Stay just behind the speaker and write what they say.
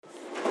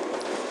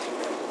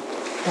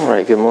All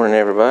right, good morning,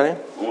 everybody.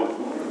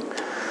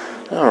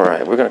 All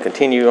right, we're going to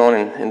continue on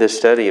in this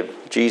study of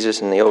Jesus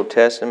in the Old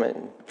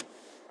Testament.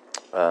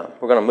 We're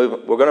going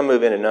to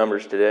move into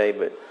Numbers today,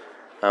 but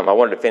I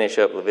wanted to finish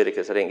up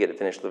Leviticus. I didn't get to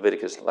finish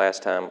Leviticus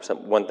last time.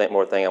 One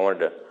more thing I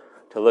wanted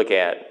to look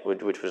at,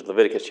 which was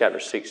Leviticus chapter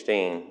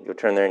 16. You'll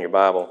turn there in your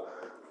Bible.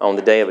 On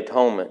the Day of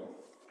Atonement,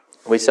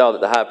 we saw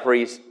that the high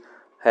priest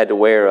had to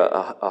wear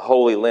a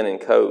holy linen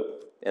coat,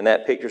 and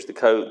that pictures the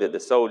coat that the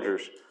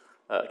soldiers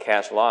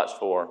cast lots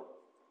for.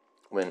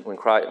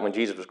 When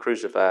Jesus was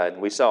crucified.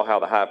 We saw how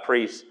the high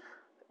priest,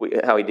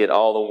 how he did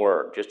all the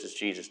work, just as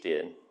Jesus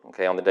did,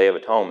 okay, on the Day of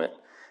Atonement.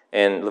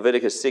 And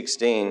Leviticus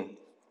 16,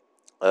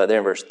 there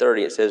in verse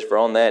 30, it says, "For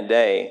on that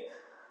day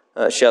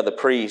shall the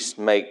priest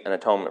make an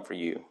atonement for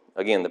you."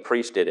 Again, the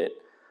priest did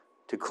it,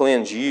 "to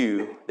cleanse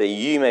you, that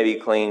you may be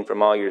clean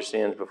from all your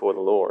sins before the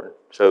Lord."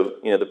 So,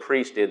 the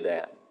priest did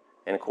that.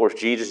 And, of course,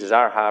 Jesus is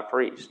our high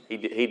priest. He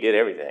did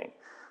everything.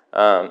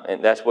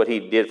 And that's what he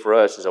did for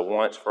us, is a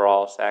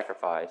once-for-all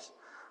sacrifice.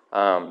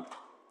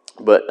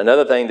 But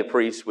another thing the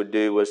priest would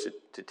do was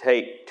to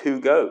take two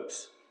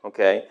goats,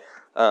 okay?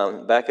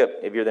 Back up,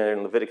 if you're there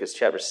in Leviticus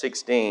chapter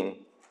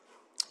 16,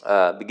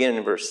 beginning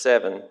in verse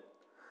 7,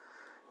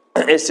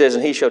 it says,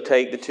 "And he shall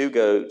take the two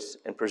goats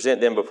and present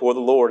them before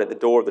the Lord at the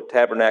door of the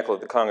tabernacle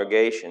of the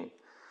congregation.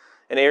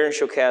 And Aaron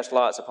shall cast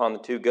lots upon the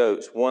two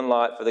goats, one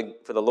lot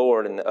for the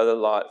Lord and the other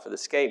lot for the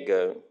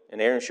scapegoat.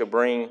 And Aaron shall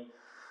bring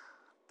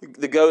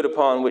the goat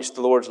upon which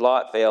the Lord's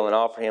lot fell and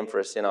offer him for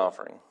a sin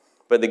offering.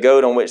 But the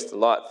goat on which the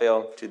lot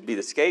fell to be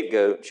the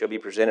scapegoat shall be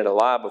presented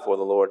alive before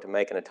the Lord to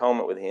make an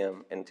atonement with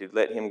him and to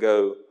let him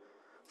go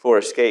for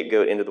a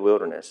scapegoat into the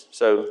wilderness."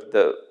 So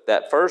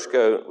that first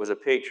goat was a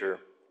picture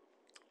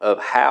of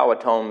how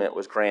atonement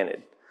was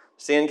granted.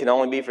 Sin can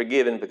only be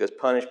forgiven because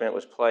punishment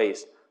was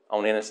placed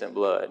on innocent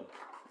blood.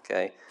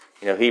 Okay,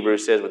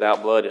 Hebrews says,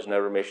 "Without blood is no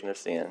remission of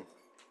sin."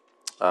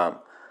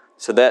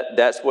 So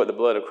that's what the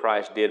blood of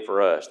Christ did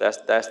for us.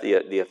 That's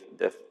the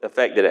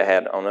effect that it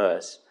had on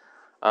us.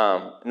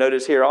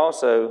 Notice here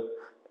also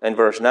in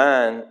verse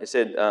 9, it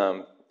said,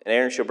 "And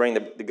Aaron shall bring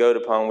the goat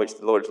upon which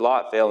the Lord's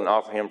lot fell and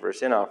offer him for a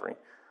sin offering."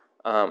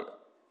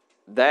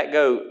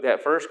 That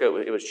first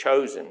goat, it was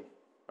chosen.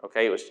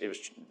 Okay, it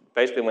was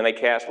basically when they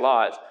cast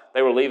lots,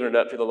 they were leaving it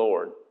up to the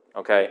Lord.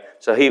 Okay,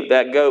 so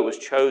that goat was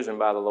chosen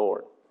by the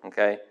Lord.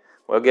 Okay,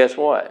 well, guess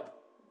what?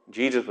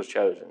 Jesus was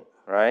chosen,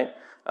 right?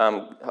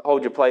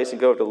 Hold your place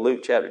and go to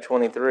Luke chapter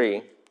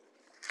 23.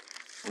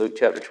 Luke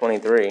chapter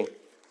 23.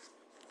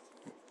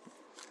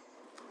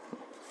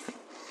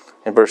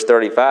 In verse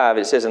 35,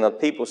 it says, "And the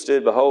people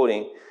stood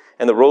beholding,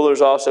 and the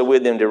rulers also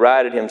with them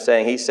derided him,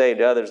 saying, He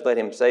saved others, let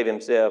him save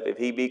himself, if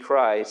he be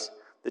Christ,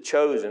 the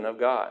chosen of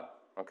God."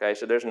 Okay,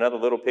 so there's another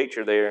little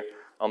picture there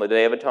on the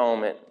Day of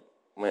Atonement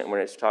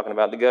when it's talking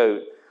about the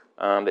goat,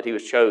 that he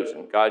was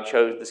chosen. God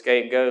chose the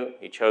scapegoat.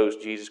 He chose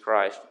Jesus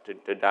Christ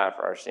to die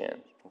for our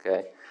sins.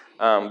 Okay,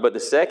 but the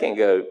second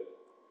goat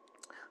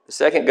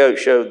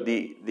showed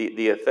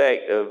the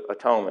effect of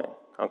atonement.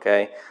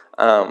 Okay.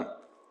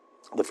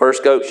 The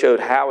first goat showed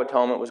how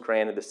atonement was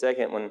granted. The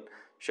second one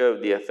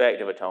showed the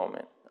effect of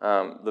atonement.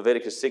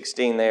 Leviticus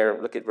 16 there,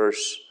 look at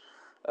verse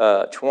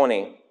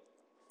 20.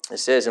 It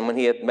says, "And when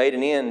he hath made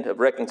an end of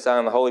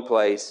reconciling the holy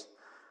place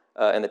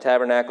and the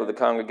tabernacle of the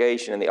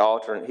congregation and the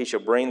altar, he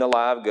shall bring the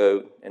live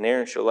goat, and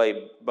Aaron shall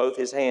lay both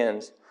his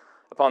hands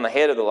upon the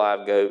head of the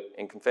live goat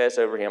and confess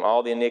over him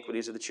all the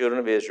iniquities of the children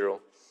of Israel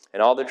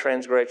and all their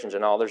transgressions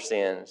and all their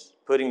sins,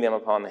 putting them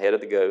upon the head of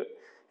the goat,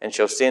 and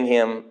shall send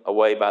him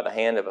away by the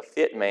hand of a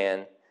fit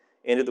man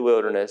into the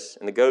wilderness.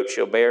 And the goat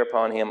shall bear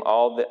upon him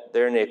all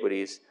their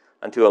iniquities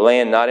unto a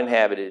land not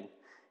inhabited,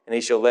 and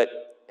he shall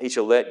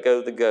let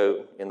go the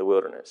goat in the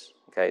wilderness."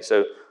 Okay,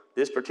 so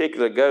this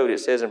particular goat, it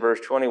says in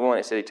verse 21,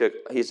 it said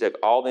he took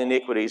all the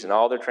iniquities and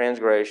all their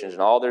transgressions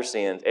and all their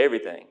sins,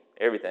 everything.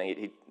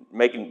 He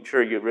making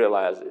sure you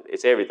realize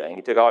it's everything.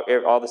 He took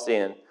all the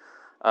sin,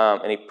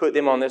 and he put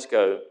them on this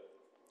goat.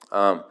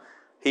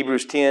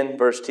 Hebrews 10,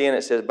 verse 10,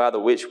 it says, "By the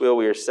which will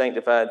we are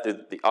sanctified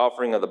through the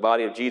offering of the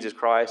body of Jesus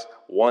Christ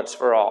once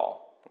for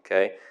all."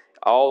 Okay,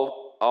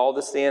 all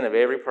the sin of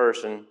every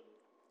person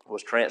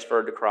was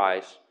transferred to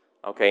Christ.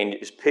 Okay, and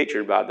it's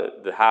pictured by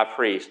the high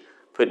priest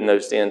putting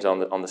those sins on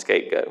the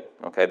scapegoat.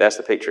 Okay, that's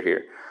the picture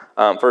here.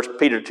 1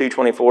 Peter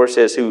 2:24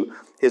 says, "Who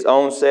his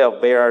own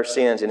self bare our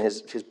sins in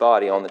his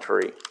body on the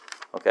tree."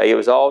 Okay, it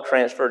was all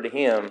transferred to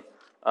him,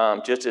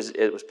 just as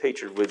it was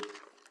pictured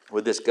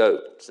with this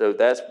goat. So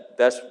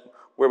that's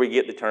where we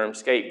get the term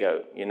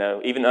scapegoat.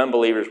 Even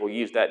unbelievers will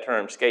use that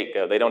term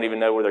scapegoat. They don't even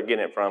know where they're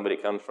getting it from, but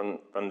it comes from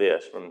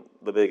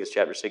Leviticus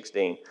chapter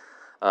 16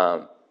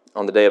 on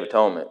the Day of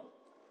Atonement.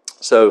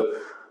 So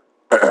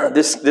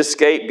this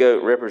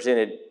scapegoat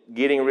represented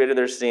getting rid of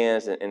their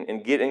sins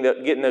and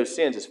getting those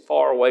sins as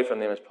far away from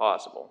them as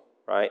possible,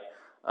 right?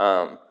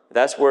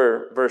 That's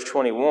where verse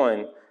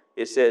 21,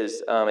 it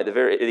says, at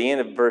the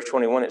end of verse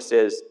 21, it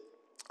says,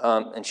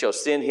 "And shall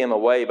send him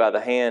away by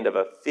the hand of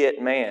a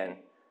fit man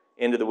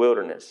into the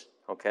wilderness."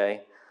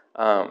 Okay,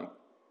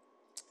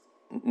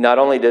 not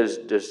only does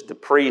the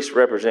priest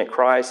represent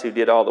Christ who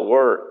did all the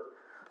work,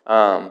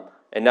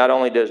 and not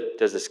only does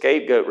the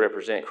scapegoat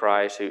represent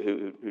Christ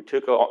who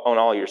took on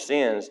all your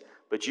sins,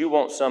 but you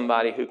want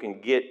somebody who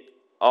can get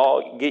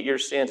your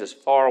sins as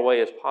far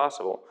away as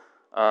possible.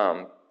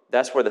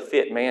 That's where the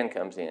fit man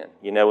comes in.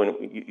 You know,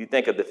 when you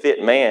think of the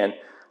fit man,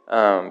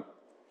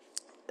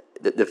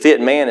 the fit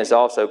man is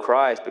also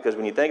Christ, because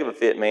when you think of a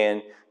fit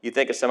man, you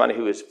think of somebody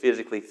who is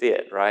physically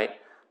fit, right?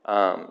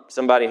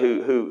 Somebody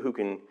who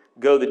can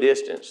go the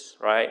distance,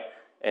 right?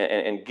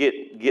 And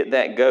get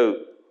that goat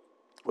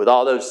with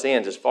all those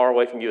sins as far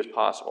away from you as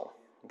possible,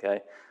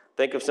 okay?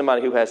 Think of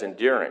somebody who has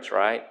endurance,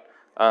 right?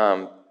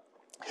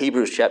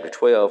 Hebrews chapter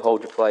 12,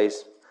 hold your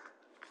place.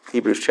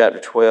 Hebrews chapter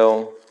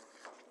 12.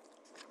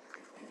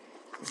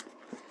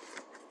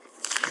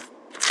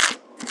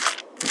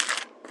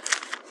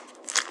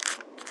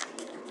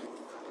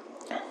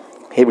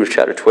 Hebrews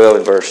chapter 12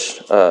 and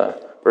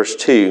verse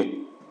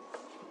 2.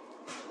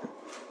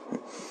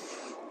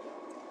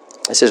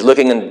 It says,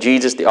 looking unto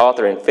Jesus, the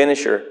author and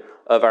finisher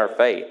of our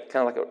faith.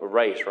 Kind of like a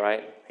race,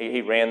 right?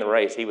 He ran the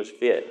race. He was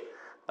fit.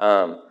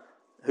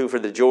 Who for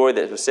the joy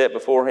that was set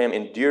before him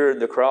endured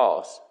the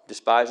cross,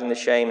 despising the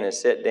shame, and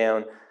is set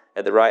down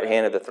at the right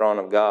hand of the throne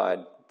of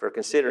God. For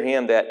consider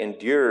him that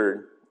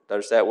endured,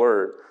 notice that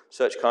word,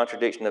 such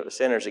contradiction of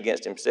sinners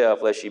against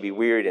himself, lest you be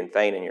wearied and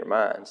faint in your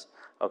minds.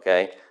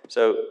 Okay,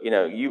 so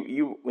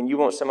you when you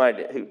want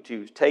somebody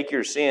to take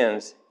your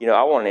sins,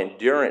 I want an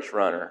endurance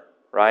runner,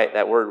 right?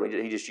 That word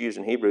he just used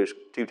in Hebrews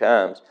 2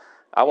 times.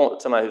 I want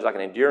somebody who's like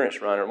an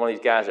endurance runner, one of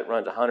these guys that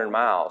runs 100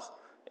 miles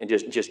and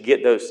just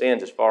get those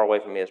sins as far away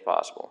from me as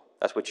possible.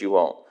 That's what you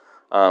want.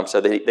 So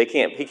that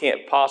he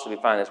can't possibly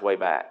find his way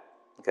back.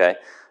 Okay,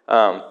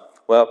 go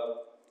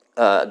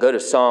to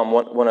Psalm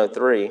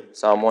 103.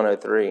 Psalm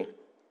 103.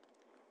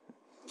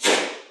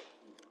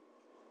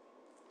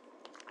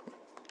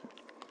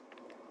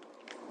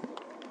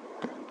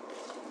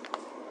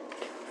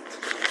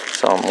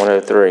 Psalm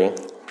 103.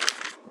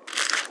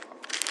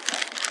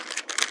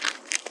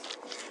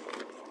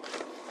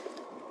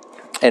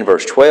 And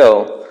verse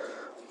 12,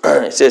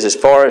 it says, as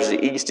far as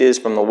the east is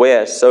from the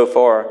west, so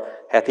far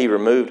hath he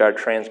removed our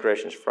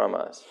transgressions from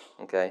us.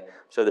 Okay,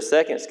 so the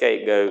second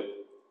scapegoat,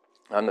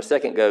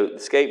 the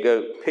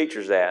scapegoat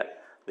pictures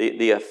that.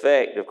 The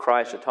effect of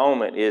Christ's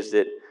atonement is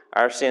that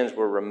our sins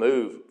were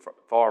removed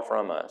far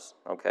from us.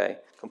 Okay,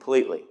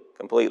 completely.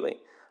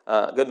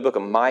 Go to the book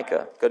of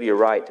Micah. Go to your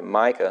right to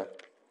Micah.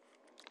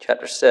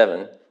 Chapter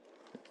 7.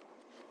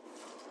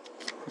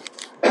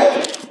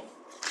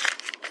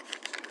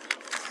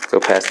 Go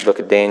past the book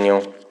of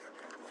Daniel.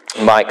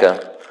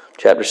 Micah,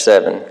 chapter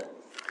 7.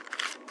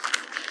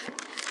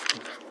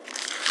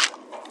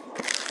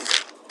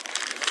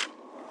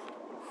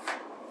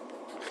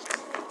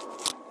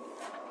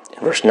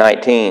 Verse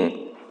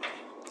 19.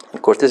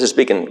 Of course, this is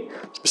speaking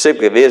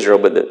specifically of Israel,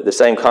 but the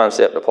same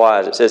concept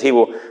applies. It says, He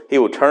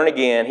will turn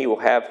again, He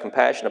will have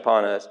compassion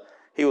upon us,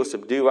 He will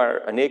subdue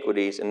our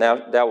iniquities, and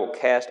thou wilt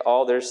cast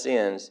all their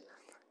sins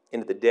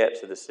into the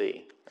depths of the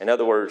sea. In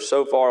other words,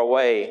 so far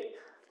away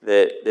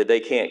that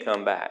they can't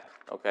come back.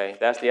 Okay,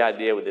 that's the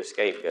idea with this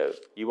scapegoat.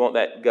 You want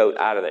that goat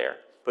out of there.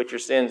 Put your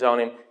sins on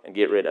him and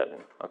get rid of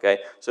him. Okay,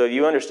 so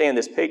you understand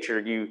this picture.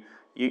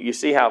 You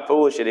see how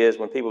foolish it is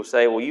when people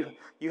say, well,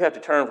 you have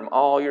to turn from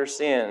all your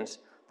sins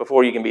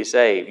before you can be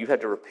saved. You have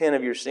to repent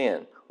of your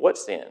sin. What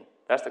sin?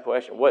 That's the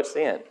question. What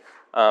sin?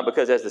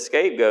 Because as the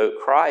scapegoat,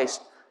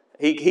 Christ,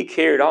 he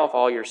carried off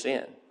all your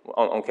sin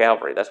on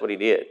Calvary. That's what he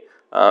did.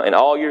 And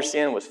all your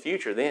sin was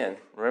future then.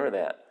 Remember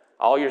that.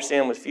 All your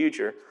sin was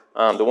future.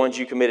 The ones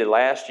you committed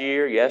last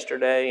year,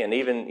 yesterday, and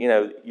even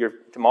your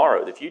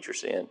tomorrow, the future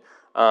sin,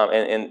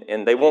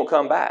 and they won't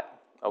come back.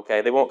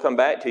 Okay, they won't come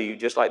back to you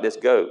just like this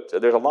goat. So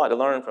there's a lot to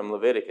learn from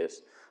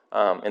Leviticus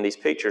and these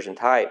pictures and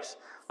types.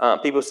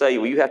 People say,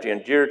 well, you have to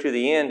endure to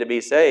the end to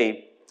be saved.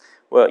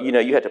 Well,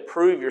 you have to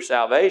prove your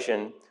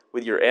salvation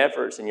with your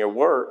efforts and your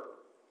work.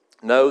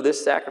 No,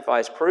 this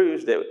sacrifice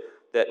proves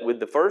that with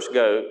the first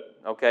goat,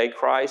 okay,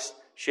 Christ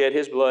shed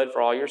his blood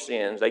for all your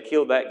sins. They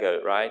killed that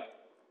goat, right?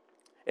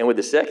 And with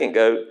the second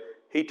goat,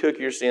 he took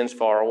your sins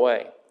far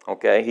away.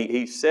 Okay,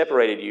 he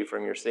separated you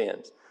from your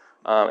sins,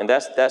 and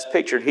that's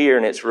pictured here,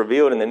 and it's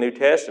revealed in the New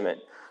Testament.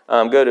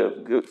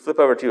 Go flip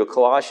over to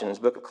Colossians,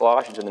 book of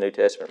Colossians in the New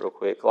Testament, real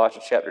quick.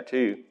 Colossians chapter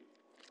 2.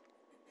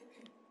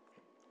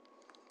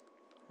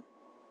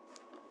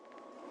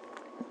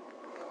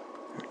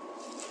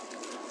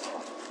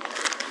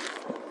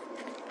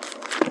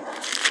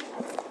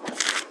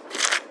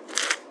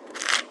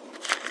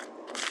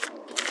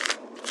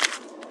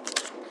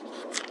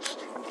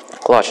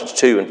 Colossians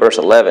 2 and verse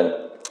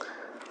 11.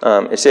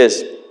 It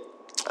says,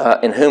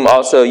 in whom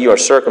also you are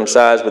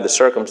circumcised with the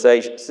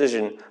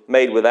circumcision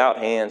made without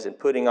hands, and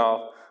putting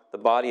off the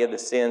body of the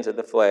sins of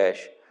the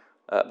flesh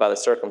by the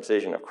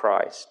circumcision of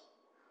Christ.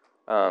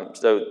 Your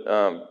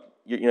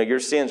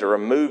sins are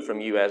removed from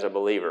you as a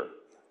believer.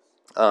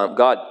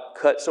 God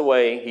cuts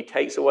away, he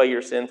takes away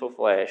your sinful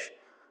flesh.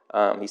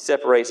 He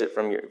separates it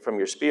from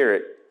your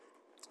spirit.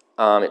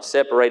 It's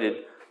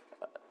separated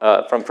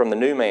from the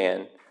new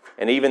man.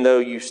 And even though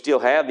you still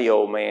have the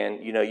old man,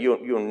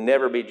 you'll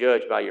never be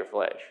judged by your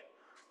flesh,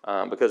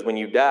 because when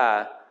you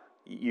die,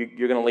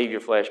 you're going to leave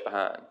your flesh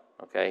behind.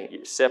 Okay,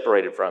 you're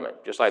separated from it,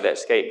 just like that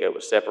scapegoat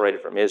was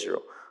separated from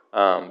Israel,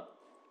 and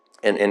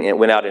it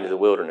went out into the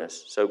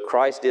wilderness. So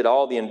Christ did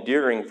all the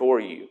enduring for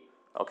you.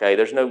 Okay,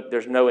 there's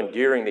no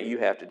enduring that you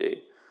have to do,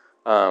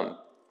 and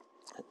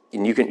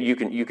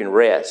you can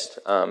rest.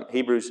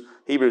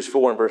 Hebrews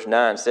 4 and verse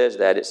 9 says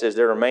that. It says,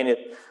 "There remaineth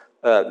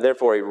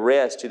therefore a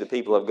rest to the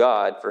people of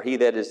God, for he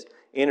that is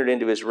entered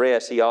into his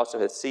rest, he also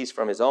hath ceased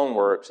from his own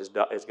works, as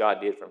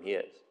God did from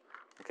his."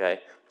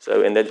 Okay,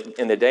 so in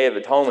the Day of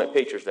Atonement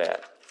pictures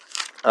that.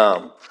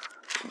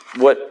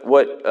 What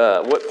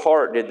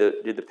part did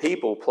the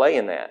people play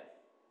in that?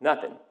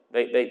 Nothing.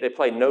 They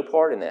played no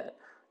part in that.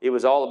 It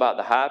was all about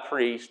the high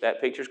priest. That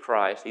pictures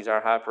Christ. He's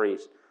our high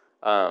priest.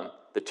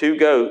 The two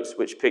goats,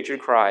 which pictured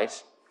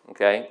Christ.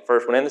 Okay,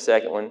 first one and the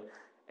second one,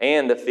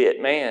 and the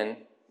fit man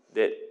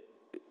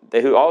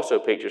who also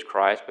pictures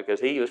Christ,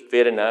 because he was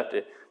fit enough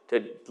to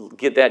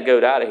get that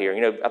goat out of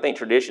here. I think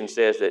tradition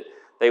says that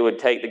they would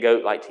take the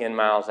goat like 10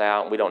 miles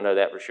out. We don't know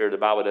that for sure. The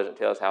Bible doesn't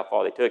tell us how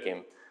far they took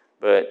him.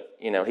 But,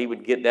 he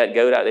would get that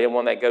goat out. They didn't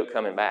want that goat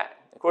coming back.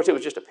 Of course, it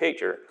was just a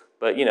picture.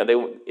 But,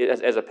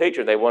 as a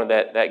picture, they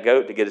wanted that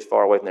goat to get as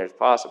far away from there as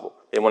possible.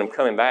 They didn't want him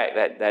coming back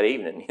that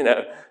evening,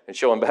 and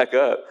show him back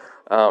up.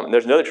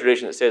 There's another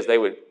tradition that says they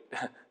would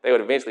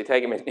eventually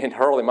take him and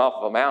hurl him off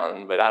of a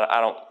mountain. But I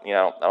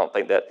don't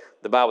think that.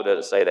 The Bible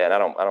doesn't say that. I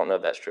don't know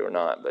if that's true or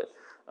not.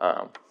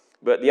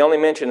 But the only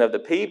mention of the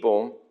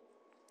people,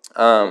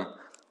 go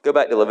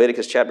back to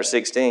Leviticus chapter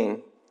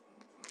 16.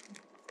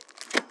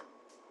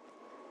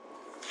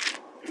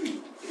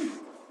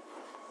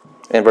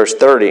 In verse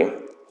 30,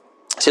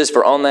 it says,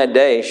 "For on that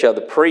day shall the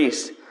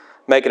priest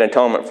make an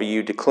atonement for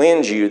you to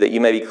cleanse you, that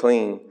you may be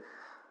clean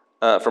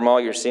from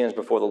all your sins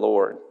before the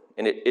Lord.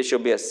 And it shall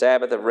be a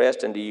Sabbath of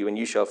rest unto you, and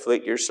you shall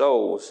afflict your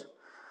souls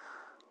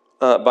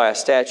by a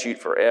statute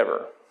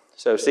forever."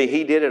 So see,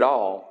 he did it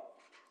all.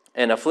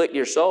 And afflict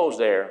your souls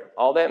there,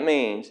 all that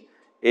means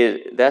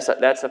is that's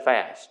a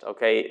fast.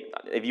 Okay,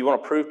 if you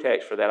want a proof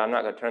text for that, I'm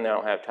not going to turn there, I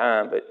don't have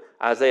time, but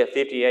Isaiah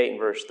 58 and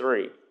verse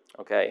 3,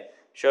 okay,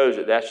 shows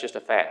that that's just a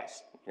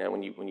fast.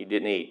 When you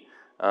didn't eat,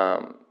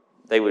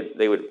 they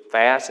would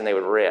fast and they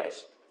would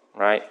rest,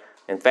 right?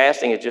 And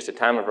fasting is just a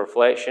time of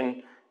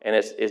reflection,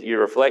 and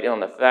you're reflecting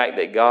on the fact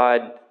that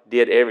God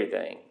did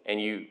everything,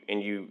 and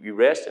you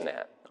rest in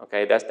that.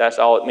 Okay, that's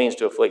all it means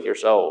to afflict your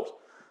souls.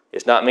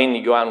 It's not meaning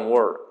you go out and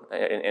work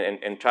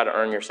and try to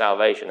earn your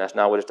salvation. That's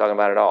not what it's talking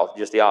about at all. It's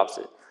just the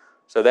opposite.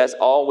 So that's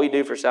all we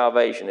do for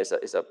salvation. It's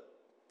a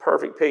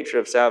perfect picture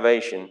of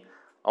salvation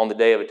on the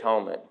Day of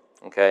Atonement.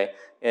 Okay,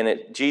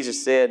 and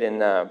Jesus said in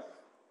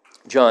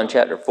John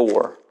chapter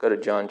 4. Go to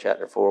John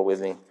chapter 4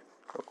 with me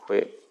real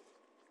quick.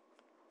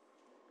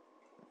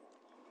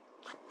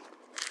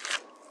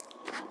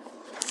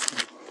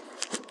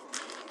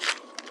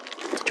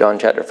 John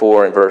chapter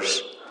 4 and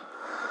verse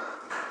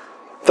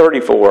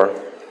 34.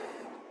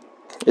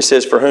 It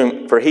says,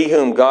 For he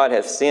whom God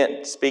hath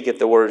sent speaketh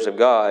the words of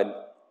God,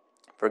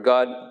 for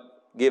God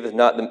giveth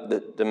not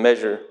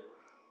the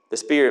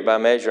Spirit by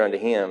measure unto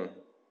him.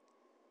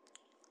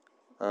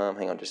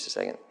 Hang on just a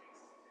second.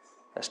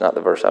 That's not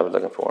the verse I was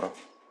looking for.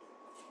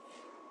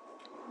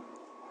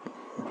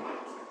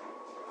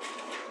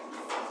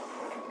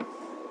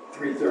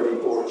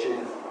 $3.34,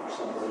 Chan, or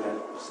something like that.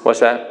 What's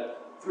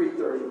that?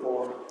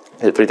 $3.34.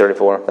 Is it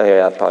 3:34? Oh,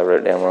 yeah, I probably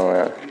wrote it down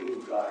wrong.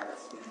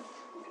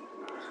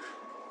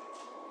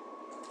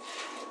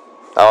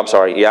 Oh, I'm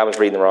sorry. Yeah, I was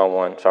reading the wrong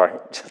one. Sorry.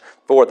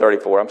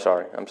 4:34.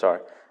 I'm sorry.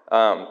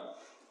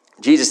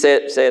 Jesus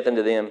saith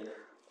unto them,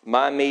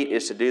 My meat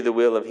is to do the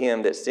will of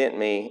him that sent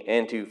me,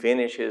 and to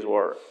finish his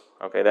work.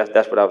 Okay,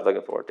 that's what I was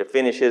looking for. To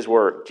finish his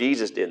work.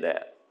 Jesus did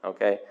that.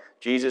 Okay,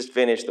 Jesus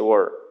finished the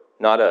work,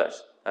 not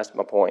us. That's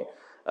my point.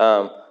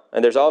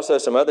 And there's also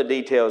some other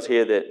details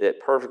here that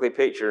perfectly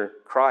picture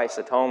Christ's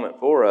atonement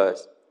for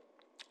us,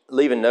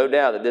 leaving no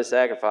doubt that this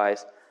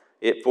sacrifice,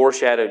 it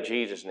foreshadowed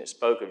Jesus and it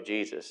spoke of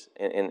Jesus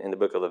in the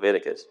book of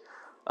Leviticus.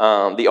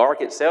 The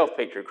ark itself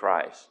pictured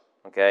Christ.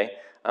 Okay,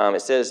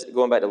 it says,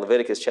 going back to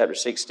Leviticus chapter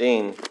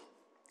 16,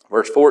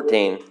 verse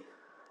 14,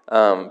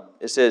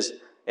 it says,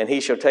 And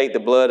he shall take the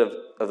blood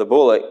of the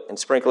bullock and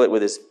sprinkle it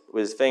with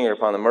his finger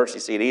upon the mercy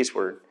seat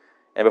eastward.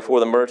 And before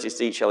the mercy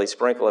seat shall he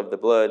sprinkle of the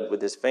blood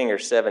with his finger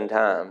 7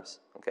 times.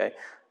 Okay,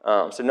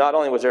 so not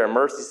only was there a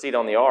mercy seat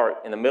on the ark,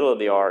 in the middle of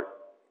the ark,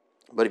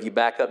 but if you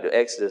back up to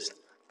Exodus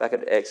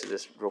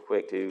real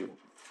quick to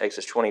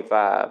Exodus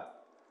 25.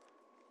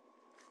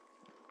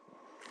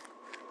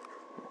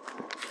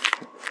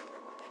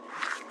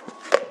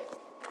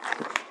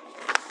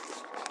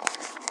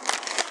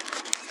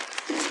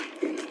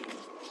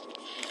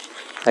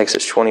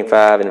 Exodus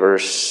 25 and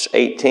verse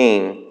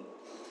 18.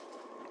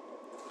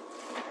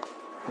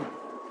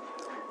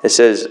 It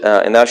says,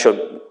 And thou shalt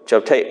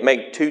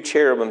make 2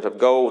 cherubims of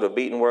gold of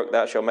beaten work.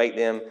 Thou shalt make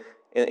them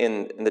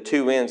in the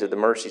 2 ends of the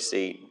mercy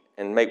seat,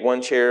 and make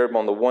 1 cherub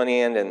on the one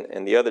end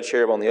and the other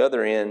cherub on the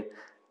other end.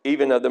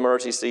 Even of the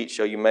mercy seat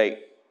shall you make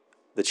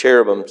the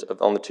cherubims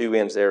on the two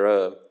ends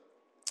thereof.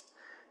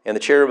 And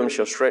the cherubim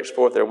shall stretch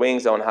forth their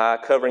wings on high,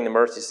 covering the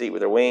mercy seat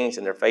with their wings,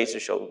 and their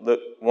faces shall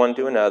look one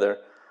to another.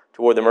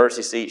 Toward the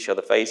mercy seat shall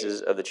the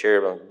faces of the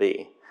cherubim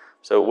be.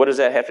 So what does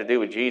that have to do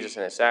with Jesus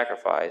and his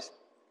sacrifice?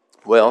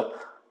 Well,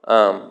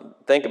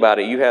 think about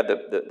it. You have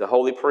the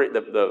holy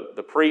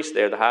the priest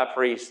there, the high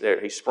priest there.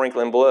 He's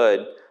sprinkling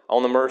blood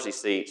on the mercy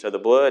seat. So the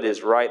blood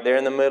is right there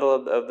in the middle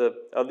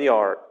of the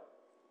ark,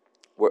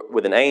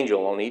 with an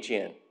angel on each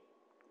end.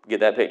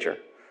 Get that picture?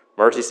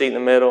 Mercy seat in the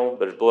middle,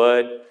 but it's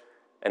blood,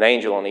 an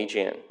angel on each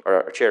end, or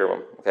a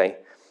cherubim. Okay.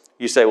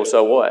 You say, well,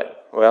 so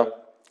what?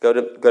 Well, go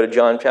to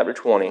John chapter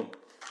 20.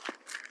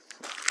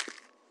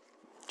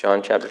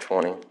 John chapter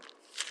 20.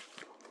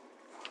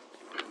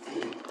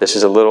 This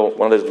is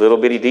one of those little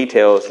bitty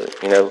details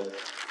that,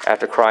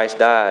 after Christ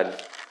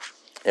died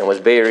and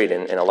was buried,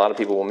 and a lot of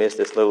people will miss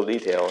this little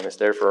detail, and it's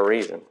there for a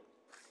reason.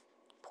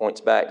 Points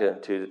back to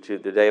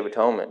the Day of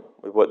Atonement,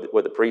 with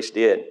what the priest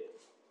did.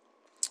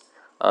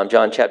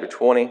 John chapter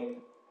 20.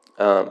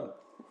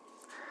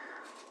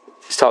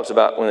 This talks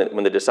about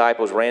when the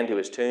disciples ran to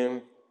his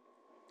tomb,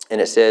 and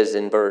it says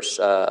in verse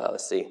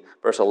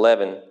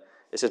 11,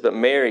 it says, "But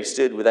Mary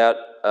stood without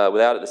at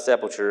the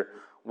sepulchre,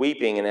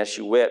 weeping, and as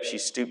she wept, she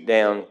stooped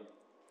down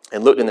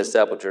and looked in the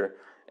sepulchre,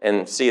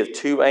 and seeth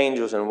two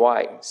angels in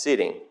white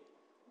sitting."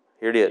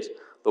 Here it is.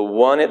 The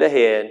one at the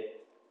head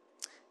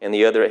and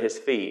the other at his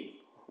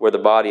feet, where the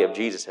body of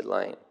Jesus had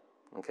lain.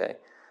 Okay.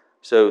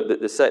 So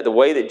the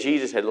way that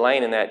Jesus had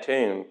lain in that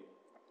tomb,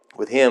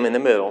 with him in the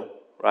middle,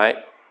 right?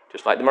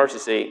 Just like the mercy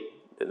seat,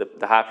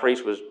 the high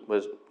priest was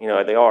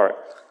at the ark.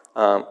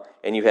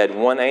 And you had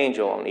one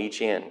angel on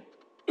each end.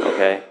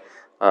 Okay.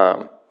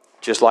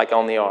 Just like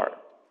on the ark.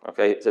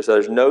 Okay. So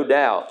there's no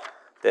doubt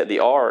that the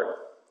ark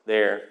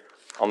there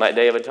on that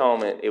Day of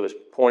Atonement, it was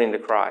pointing to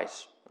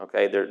Christ.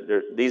 Okay.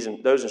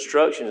 Those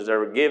instructions that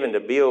were given to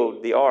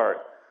build the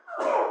ark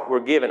were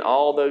given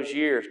all those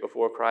years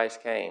before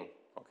Christ came.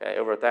 Okay,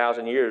 over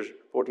 1,000 years,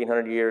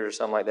 1,400 years or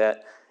something like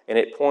that. And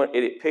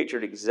it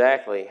pictured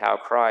exactly how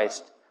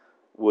Christ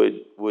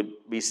would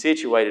be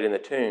situated in the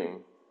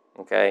tomb,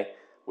 okay,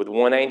 with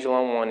one angel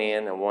on one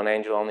end and one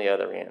angel on the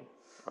other end,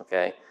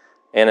 okay.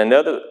 And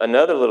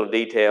another little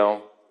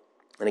detail,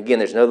 and again,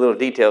 there's no little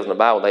details in the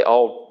Bible.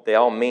 They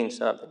all mean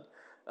something.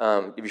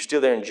 If you're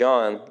still there in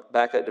John,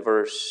 back up to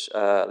verse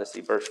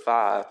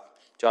 5,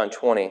 John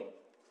 20,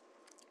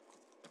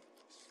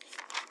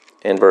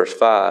 and verse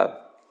 5.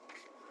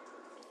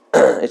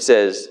 It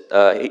says,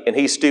 "And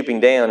he stooping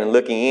down and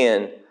looking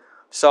in,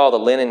 saw the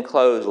linen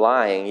clothes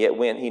lying, yet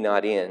went he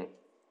not in.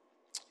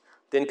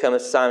 Then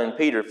cometh Simon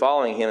Peter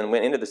following him, and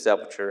went into the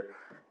sepulchre,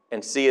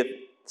 and seeth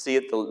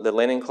the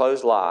linen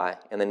clothes lie,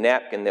 and the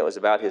napkin that was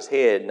about his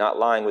head not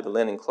lying with the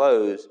linen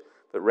clothes,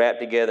 but wrapped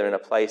together in a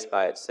place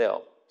by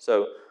itself."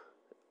 So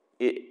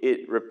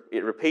it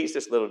repeats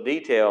this little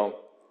detail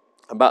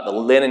about the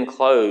linen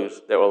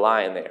clothes that were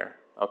lying there,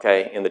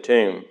 okay, in the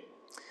tomb.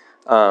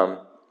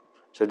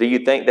 So do you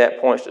think that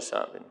points to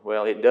something?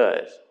 Well, it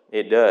does.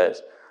 It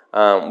does.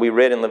 We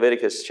read in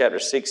Leviticus chapter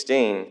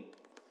 16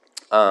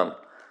 about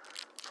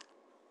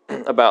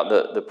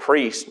the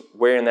priest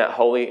wearing that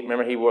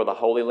remember he wore the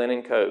holy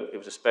linen coat. It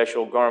was a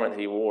special garment that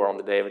he wore on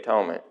the Day of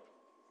Atonement.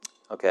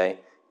 Okay,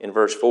 in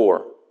verse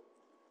 4.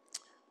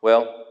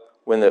 Well,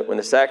 when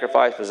the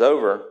sacrifice was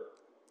over,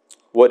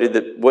 what did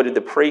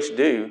the priest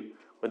do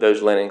with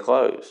those linen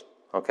clothes?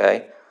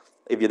 Okay,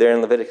 if you're there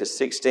in Leviticus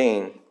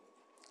 16,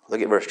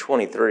 look at verse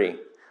 23.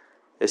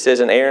 It says,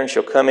 "And Aaron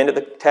shall come into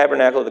the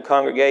tabernacle of the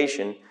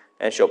congregation,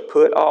 and shall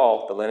put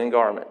off the linen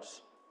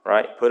garments,"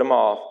 right? Put them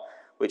off,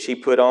 "which he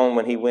put on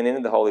when he went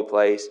into the holy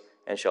place,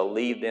 and shall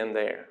leave them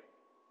there."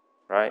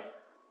 Right?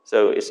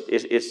 So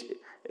is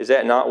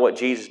that not what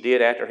Jesus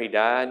did after he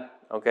died?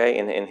 Okay,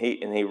 and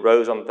he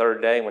rose on the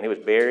third day when he was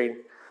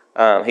buried.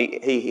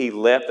 He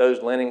left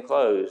those linen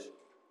clothes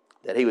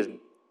that he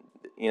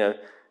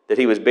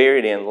was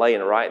buried in,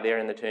 laying right there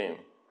in the tomb.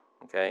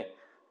 Okay.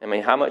 I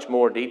mean, how much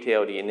more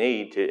detail do you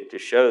need to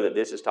show that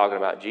this is talking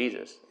about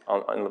Jesus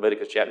in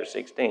Leviticus chapter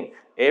 16?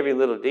 Every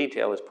little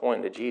detail is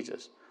pointing to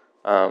Jesus.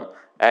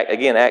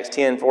 Again, Acts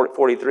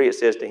 10:43, it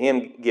says, "To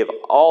him give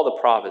all the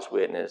prophets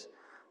witness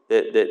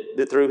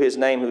that through his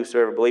name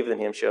whosoever believeth in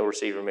him shall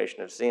receive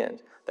remission of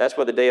sins." That's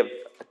what the Day of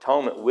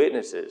Atonement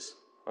witnesses,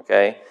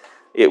 okay?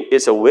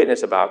 It's a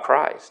witness about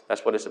Christ.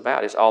 That's what it's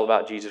about. It's all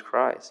about Jesus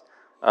Christ.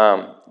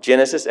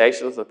 Genesis,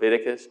 Exodus,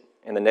 Leviticus,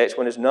 and the next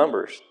one is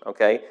Numbers,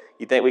 okay?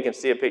 You think we can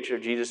see a picture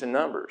of Jesus in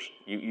Numbers?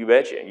 You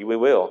betcha. We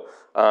will.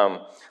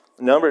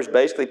 Numbers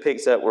basically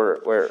picks up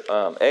where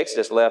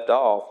Exodus left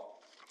off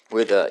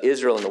with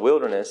Israel in the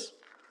wilderness.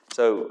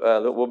 So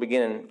we'll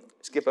begin and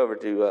skip over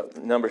to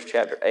Numbers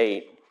chapter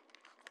 8.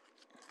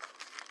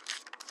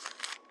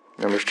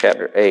 Numbers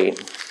chapter 8.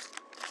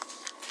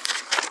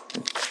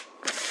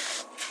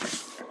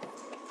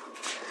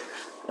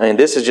 I mean,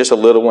 this is just a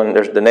little one.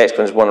 The next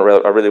one is one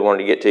I really wanted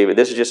to get to, but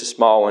this is just a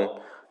small one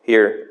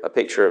here, a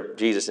picture of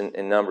Jesus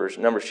in Numbers.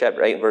 Numbers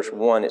chapter 8 and verse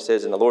 1, it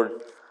says, "And the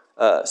Lord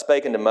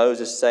spake unto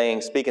Moses,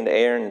 saying, Speak unto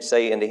Aaron, and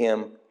say unto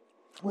him,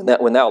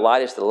 When thou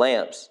lightest the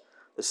lamps,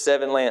 the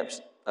 7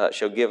 lamps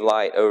shall give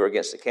light over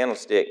against the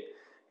candlestick.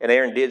 And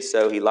Aaron did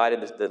so. He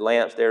lighted the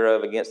lamps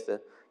thereof against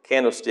the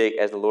candlestick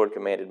as the Lord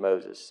commanded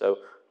Moses. So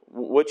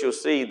what you'll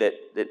see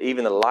that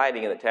even the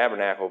lighting in the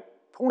tabernacle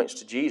points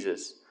to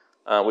Jesus,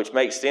 which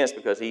makes sense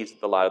because he's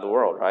the light of the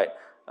world, right?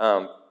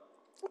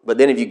 But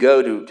then if you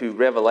go to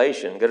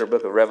Revelation, go to the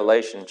book of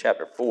Revelation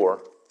chapter 4,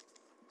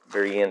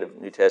 very end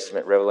of New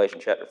Testament, Revelation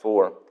chapter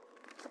 4,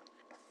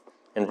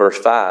 in verse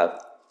 5.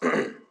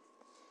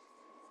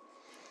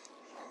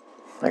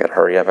 I got to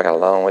hurry up. I got a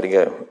long way to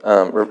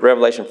go.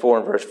 Revelation 4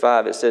 and verse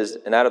 5, it says,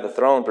 And out of the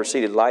throne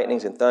proceeded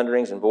lightnings and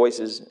thunderings and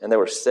voices, and there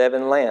were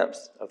 7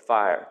 lamps of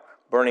fire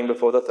burning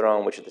before the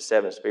throne, which are the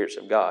 7 spirits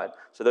of God.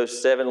 So those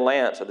 7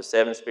 lamps are the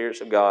 7 spirits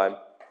of God.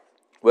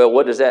 Well,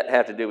 what does that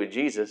have to do with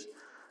Jesus?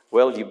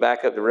 Well, if you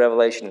back up to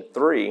Revelation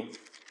 3,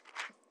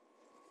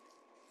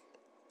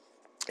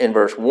 in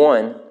verse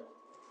 1,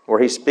 where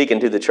he's speaking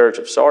to the church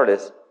of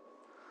Sardis,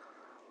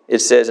 it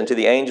says, And to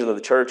the angel of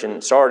the church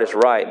in Sardis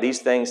write, These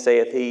things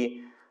saith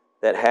he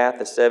that hath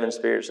the 7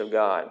 spirits of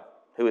God.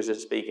 Who is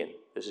this speaking?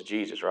 This is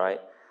Jesus, right?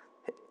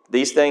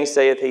 These things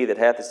saith he that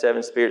hath the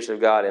 7 spirits of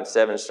God and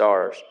 7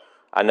 stars.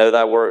 I know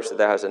thy works, that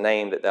thou hast a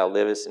name, that thou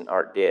livest and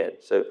art dead.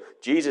 So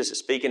Jesus is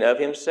speaking of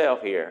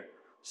himself here,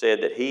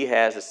 said that he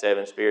has the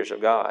 7 spirits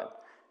of God.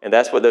 And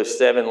that's what those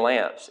 7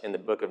 lamps in the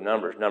book of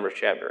Numbers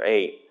chapter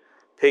 8,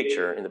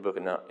 picture in the book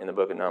of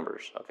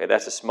Numbers. Okay,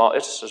 it's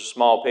just a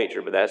small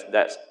picture, but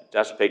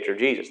that's a picture of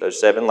Jesus. Those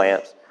 7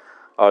 lamps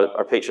are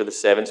a picture of the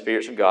 7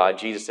 spirits of God.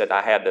 Jesus said,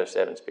 I have those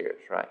 7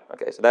 spirits, right?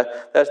 Okay, so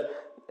that's,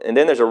 and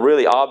then there's a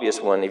really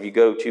obvious one. If you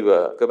go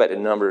back to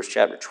Numbers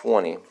chapter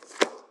 20,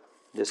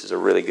 this is a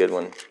really good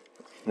one.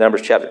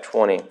 Numbers chapter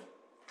 20,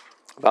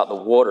 about the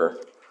water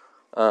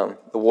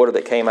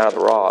that came out of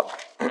the rock.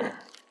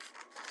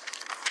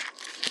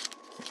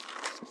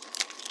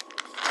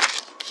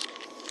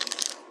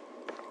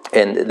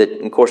 And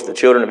of course, the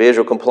children of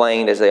Israel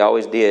complained, as they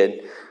always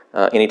did,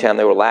 anytime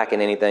they were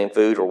lacking anything,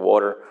 food or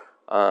water.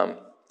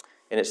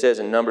 And it says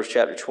in Numbers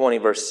chapter 20,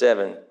 verse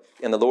 7,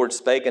 And the Lord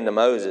spake unto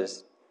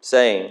Moses,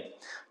 saying,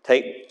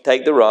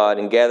 Take the rod,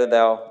 and gather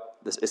thou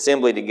the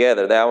assembly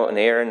together, thou and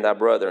Aaron thy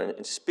brother,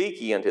 and speak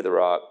ye unto the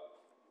rock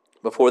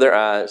before their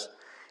eyes,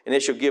 and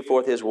it shall give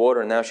forth his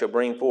water, and thou shalt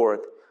bring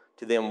forth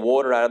to them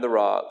water out of the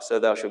rock, so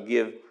thou shalt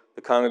give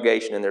the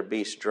congregation and their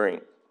beasts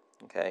drink.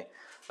 Okay.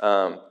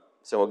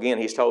 So again,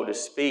 he's told to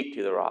speak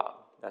to the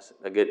rock. That's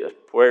a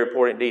very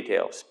important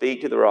detail.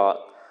 Speak to the rock.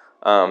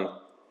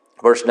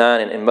 Verse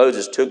 9, and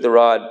Moses took the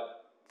rod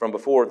from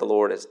before the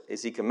Lord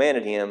as he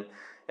commanded him.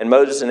 And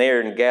Moses and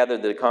Aaron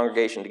gathered the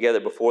congregation together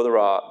before the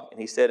rock. And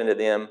he said unto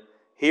them,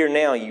 Hear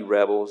now, you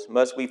rebels,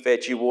 must we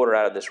fetch you water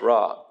out of this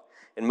rock?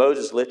 And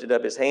Moses lifted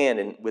up his hand,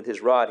 and with his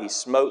rod he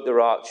smote the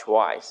rock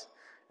twice.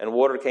 And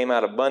water came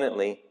out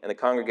abundantly, and the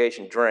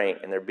congregation drank,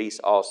 and their beasts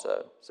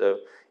also.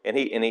 So,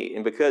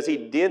 and because he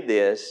did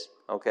this,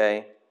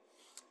 okay,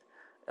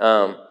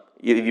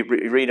 you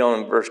read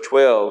on in verse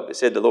 12, it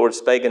said, The Lord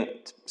spake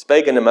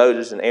unto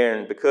Moses and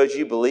Aaron, Because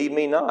you believe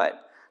me not,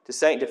 to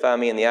sanctify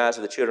me in the eyes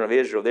of the children of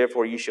Israel,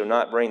 therefore you shall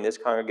not bring this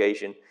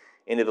congregation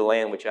into the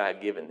land which I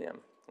have given them.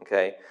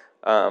 Okay,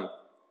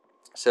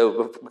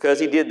 so because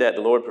he did that,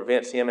 the Lord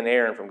prevents him and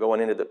Aaron from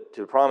going into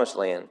the promised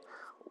land.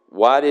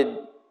 Why did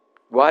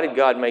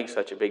God make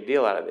such a big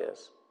deal out of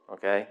this?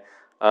 Okay,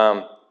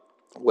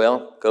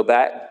 well, go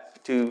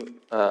back to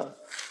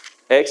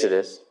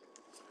Exodus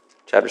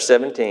chapter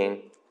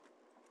 17.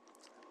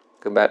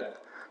 Go back,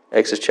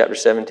 Exodus chapter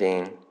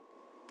 17.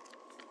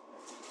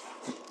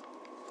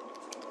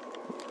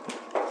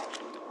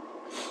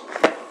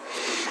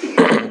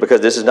 Because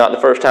this is not the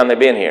first time they've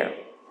been here.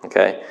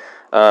 Okay,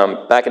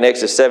 back in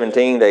Exodus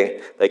 17,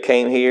 they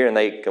came here and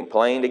they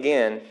complained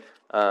again.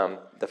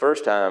 The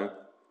first time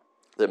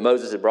that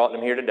Moses had brought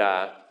them here to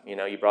die.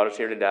 You brought us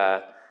here to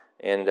die,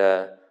 and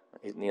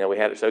we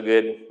had it so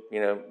good,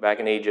 back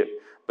in Egypt.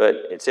 But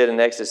it said in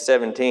Exodus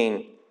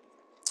 17,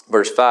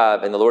 verse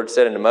 5, And the Lord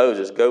said unto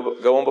Moses,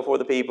 Go on before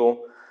the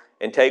people,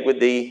 and take with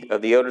thee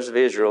of the elders of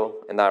Israel,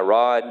 and thy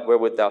rod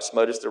wherewith thou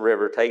smotest the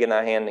river, take in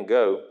thy hand and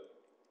go.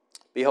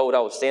 Behold, I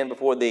will stand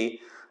before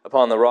thee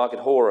upon the rock at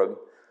Horeb,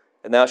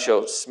 and thou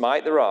shalt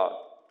smite the rock,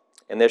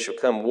 and there shall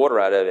come water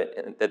out of it,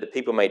 and that the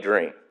people may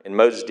drink. And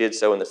Moses did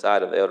so in the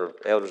sight of the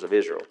elders of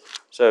Israel.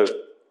 So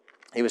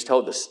he was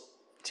told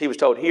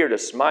here to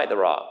smite the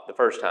rock the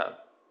first time,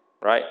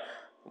 right?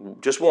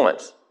 Just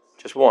once.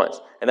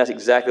 And that's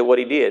exactly what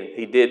he did.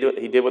 He did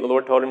what the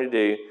Lord told him to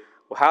do.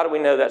 Well, how do we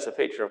know that's a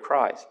picture of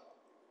Christ?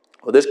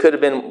 Well, this could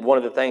have been one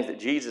of the things that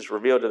Jesus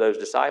revealed to those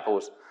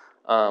disciples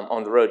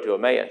on the road to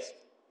Emmaus.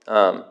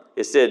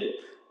 It said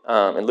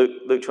in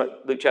Luke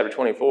chapter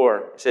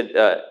 24,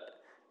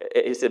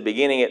 it said,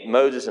 beginning at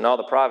Moses and all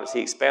the prophets,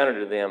 he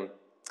expounded to them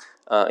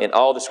in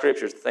all the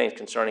scriptures the things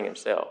concerning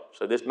himself.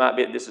 So this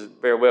is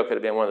very well could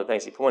have been one of the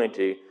things he pointed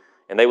to,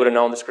 and they would have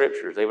known the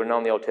scriptures. They would have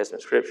known the Old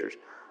Testament scriptures.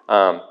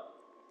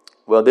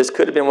 Well, this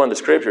could have been one of the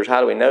scriptures.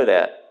 How do we know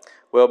that?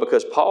 Well,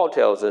 because Paul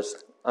tells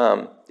us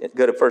Go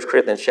to 1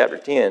 Corinthians chapter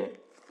 10.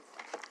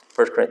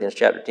 1 Corinthians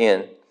chapter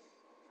 10.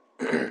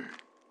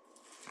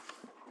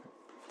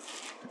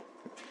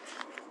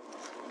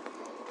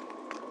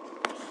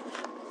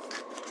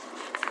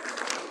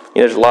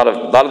 There's a lot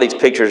of these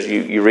pictures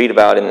you read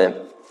about in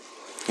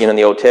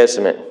the Old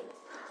Testament.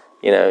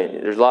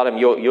 There's a lot of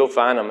them. You'll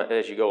find them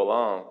as you go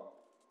along.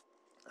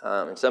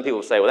 And some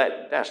people say, well,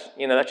 that's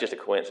just a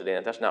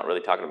coincidence. That's not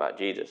really talking about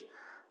Jesus.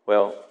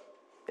 Well,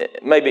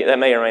 that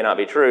may or may not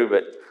be true,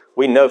 but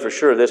we know for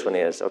sure this one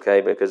is,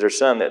 okay, because there's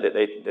some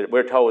that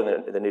we're told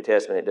in the New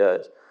Testament it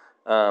does.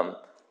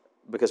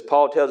 Because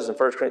Paul tells us in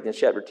 1 Corinthians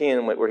chapter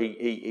 10 where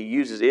he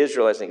uses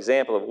Israel as an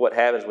example of what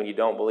happens when you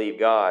don't believe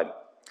God.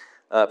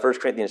 1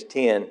 Corinthians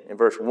 10 and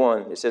verse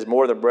 1, it says,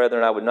 "More than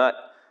brethren, I would not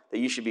that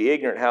you should be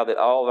ignorant how that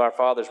all of our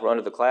fathers were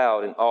under the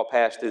cloud and all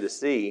passed through the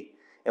sea,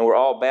 and were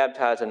all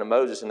baptized unto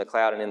Moses in the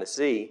cloud and in the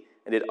sea,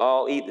 and did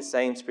all eat the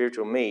same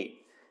spiritual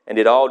meat, and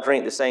did all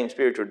drink the same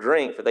spiritual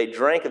drink, for they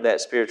drank of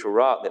that spiritual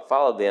rock that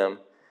followed them,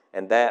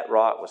 and that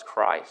rock was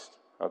Christ."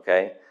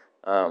 Okay?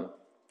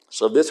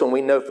 So this one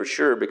we know for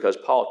sure because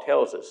Paul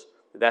tells us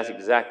that that's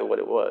exactly what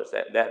it was.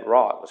 That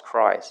rock was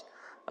Christ.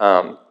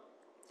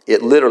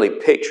 It literally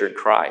pictured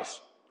Christ.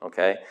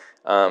 Okay?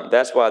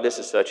 That's why this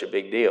is such a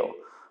big deal.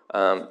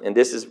 And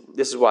this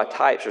is why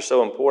types are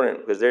so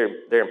important, because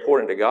they're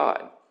important to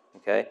God.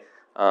 Okay?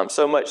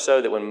 So much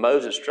so that when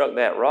Moses struck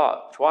that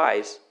rock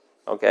twice,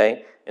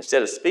 okay,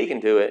 instead of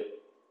speaking to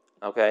it,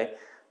 okay,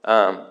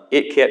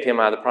 it kept him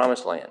out of the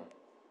promised land.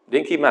 It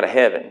didn't keep him out of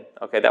heaven.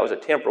 Okay, that was a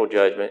temporal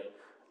judgment.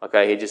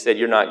 Okay, he just said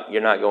you're not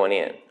going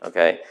in.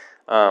 Okay,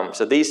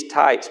 so these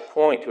types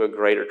point to a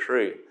greater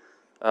truth.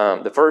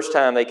 The first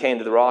time they came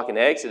to the rock in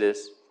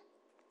Exodus,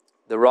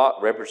 the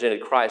rock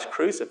represented Christ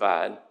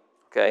crucified.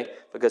 Okay,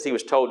 because he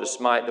was told to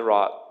smite the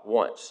rock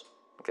once.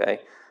 Okay,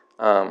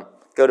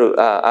 go to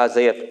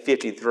Isaiah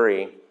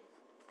 53.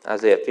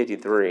 Isaiah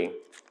 53.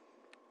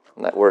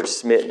 That word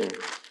smitten,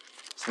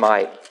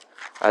 smite.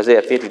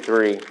 Isaiah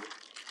 53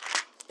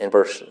 in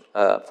verse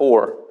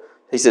 4.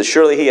 He says,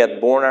 "Surely he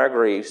hath borne our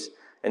griefs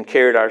and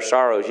carried our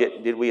sorrows,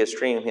 yet did we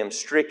esteem him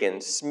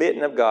stricken,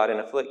 smitten of God, and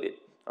afflicted."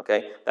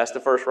 Okay, that's the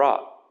first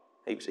rock.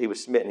 He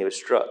was smitten, he was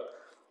struck.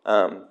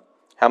 How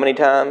many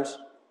times?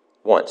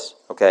 Once.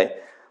 Okay.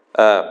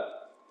 Go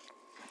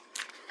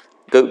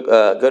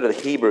to the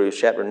Hebrews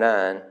chapter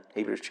 9.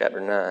 Hebrews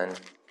chapter 9.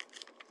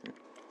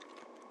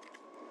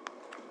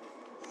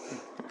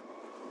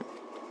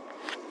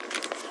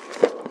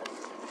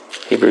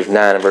 Hebrews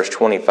 9 and verse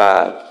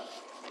 25.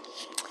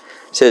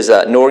 It says,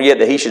 "Nor yet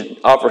that he should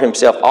offer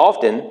himself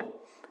often,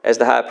 as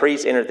the high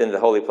priest entereth into the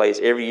holy place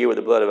every year with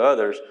the blood of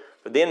others.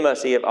 For then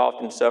must he have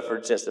often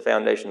suffered since the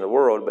foundation of the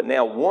world. But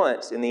now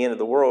once in the end of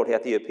the world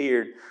hath he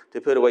appeared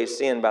to put away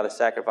sin by the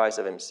sacrifice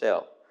of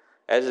himself.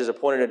 As it is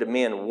appointed unto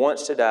men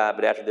once to die,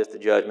 but after this the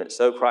judgment,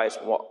 so Christ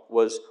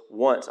was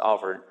once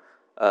offered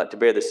to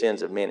bear the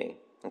sins of many."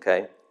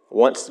 Okay,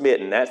 once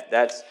smitten. That's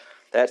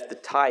the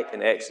type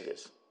in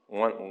Exodus.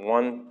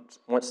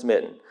 Once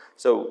smitten.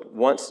 So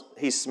once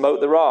he smote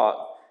the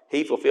rock,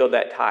 he fulfilled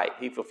that type.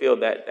 He fulfilled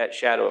that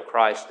shadow of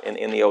Christ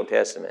in the Old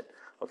Testament.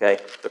 Okay,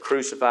 the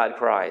crucified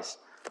Christ.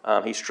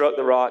 He struck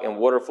the rock and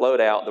water flowed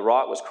out. The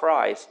rock was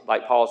Christ,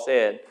 like Paul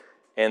said,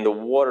 and the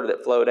water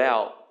that flowed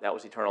out, that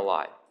was eternal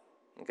life.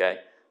 Okay,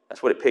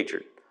 that's what it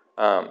pictured.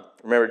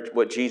 Remember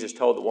what Jesus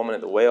told the woman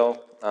at the well?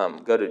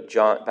 Go to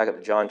John, back up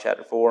to John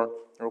chapter 4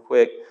 real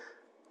quick.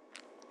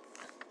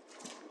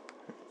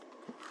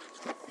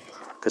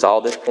 Because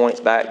all this points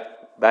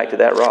back to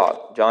that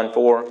rock. John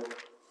 4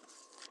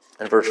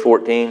 and verse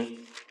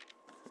 14.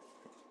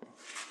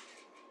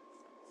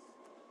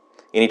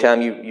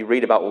 Anytime you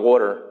read about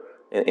water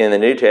in the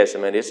New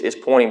Testament, it's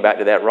pointing back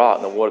to that rock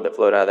and the water that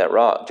flowed out of that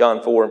rock.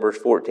 John 4 and verse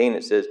 14,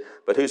 it says,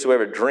 "But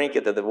whosoever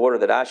drinketh of the water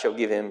that I shall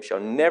give him shall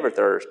never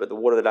thirst, but the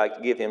water that I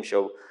give him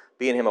shall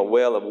be in him a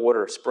well of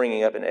water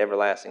springing up in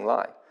everlasting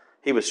life."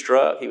 He was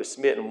struck, he was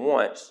smitten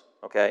once.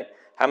 Okay,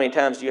 how many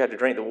times do you have to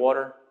drink the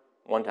water?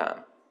 One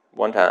time.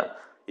 One time.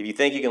 If you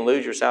think you can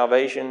lose your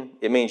salvation,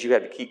 it means you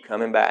have to keep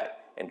coming back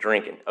and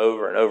drinking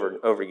over and over and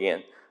over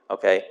again.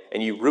 Okay?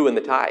 And you ruin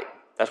the type.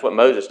 That's what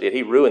Moses did.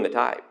 He ruined the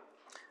type.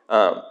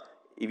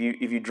 If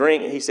you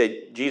drink,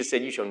 Jesus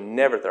said, you shall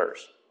never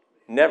thirst.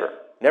 Never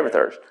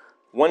thirst.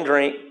 One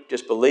drink,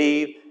 just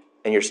believe,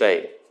 and you're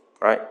saved.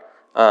 Right?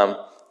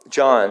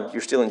 John,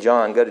 you're still in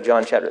John. Go to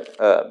John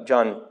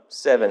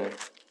 7,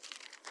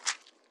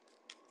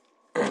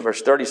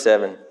 verse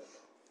 37.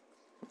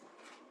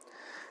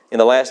 In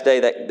the last day,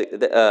 in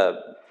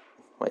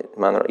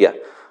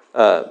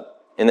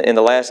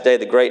the last day,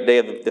 the great day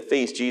of the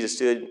feast, Jesus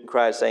stood and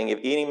cried, saying, "If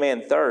any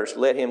man thirst,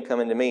 let him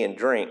come unto me and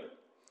drink."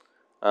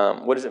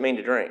 What does it mean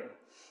to drink?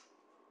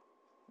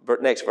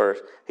 Next verse.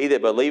 "He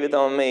that believeth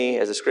on me,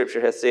 as the scripture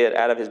hath said,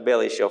 out of his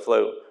belly shall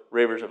flow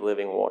rivers of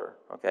living water."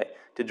 Okay.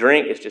 To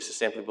drink is just to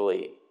simply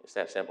believe. It's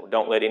that simple.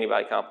 Don't let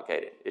anybody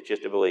complicate it. It's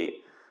just to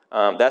believe.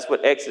 That's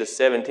what Exodus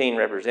 17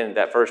 represented.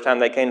 That first time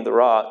they came to the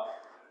rock,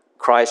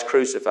 Christ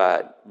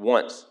crucified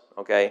once,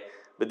 okay?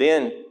 But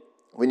then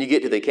when you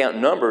get to the account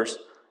in Numbers,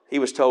 he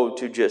was told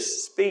to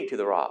just speak to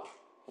the rock.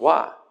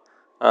 Why?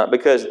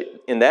 Because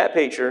in that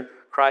picture,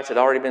 Christ had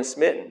already been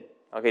smitten.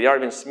 Okay, he'd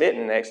already been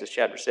smitten in Exodus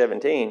chapter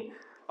 17,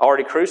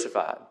 already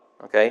crucified.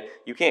 Okay,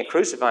 you can't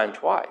crucify him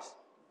twice.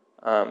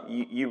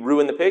 You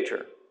ruin the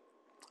picture.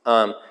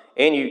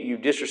 And you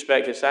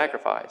disrespect his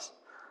sacrifice.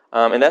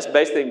 And that's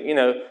basically,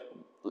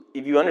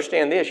 if you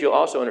understand this, you'll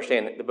also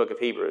understand the book of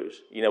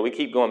Hebrews. We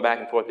keep going back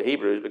and forth to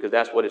Hebrews because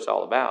that's what it's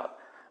all about.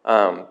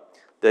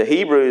 The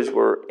Hebrews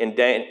were in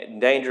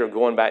danger of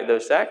going back to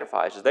those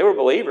sacrifices. They were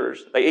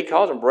believers. He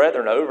calls them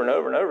brethren over and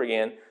over and over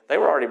again. They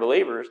were already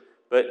believers,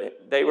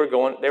 but they were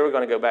going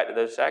to go back to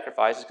those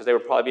sacrifices because they were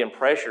probably being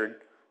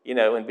pressured,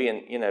 and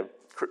being,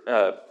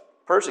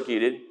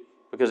 persecuted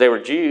because they were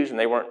Jews and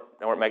they weren't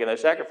making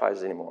those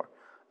sacrifices anymore.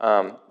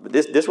 But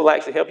this will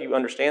actually help you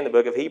understand the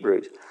book of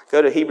Hebrews.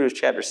 Go to Hebrews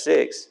chapter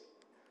 6.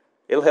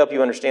 It'll help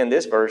you understand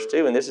this verse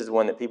too, and this is the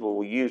one that people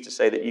will use to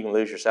say that you can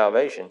lose your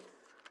salvation.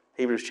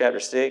 Hebrews chapter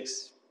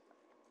 6.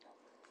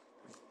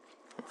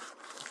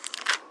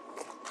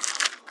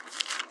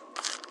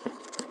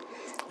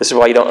 This is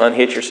why you don't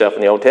unhitch yourself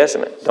in the Old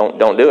Testament.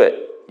 Don't do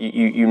it.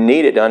 You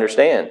need it to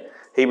understand.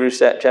 Hebrews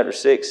chapter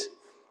 6.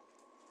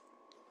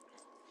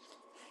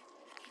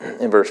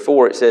 In verse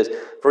 4 it says,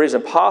 "For it is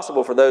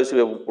impossible for those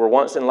who were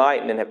once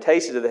enlightened and have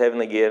tasted of the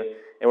heavenly gift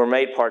and were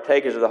made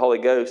partakers of the Holy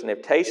Ghost and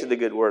have tasted the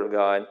good word of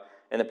God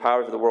and the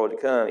powers of the world to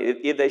come,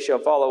 if they shall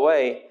fall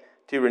away,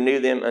 to renew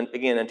them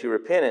again unto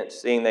repentance,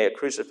 seeing they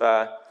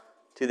crucify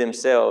to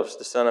themselves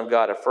the Son of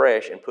God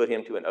afresh and put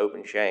him to an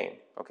open shame."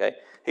 Okay?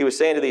 He was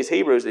saying to these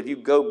Hebrews, if you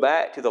go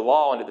back to the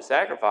law and to the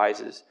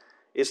sacrifices,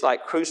 it's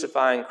like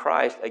crucifying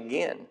Christ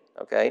again.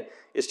 Okay?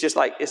 It's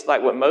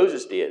like what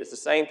Moses did. It's the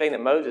same thing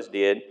that Moses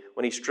did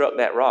when he struck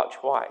that rock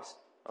twice.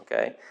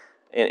 Okay?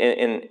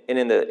 And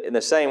in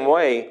the same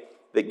way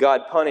that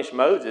God punished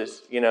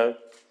Moses,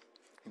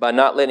 by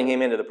not letting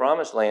him into the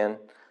promised land,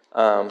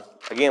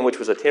 again, which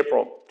was a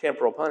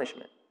temporal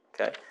punishment.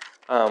 Okay?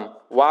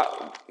 Why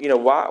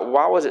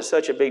was it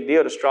such a big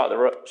deal to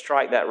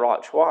strike that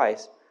rock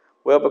twice?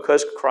 Well,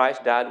 because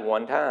Christ died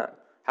one time.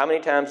 How many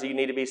times do you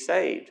need to be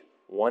saved?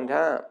 One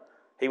time.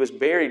 He was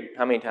buried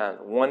how many times?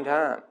 One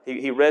time.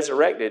 He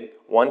resurrected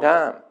one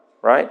time,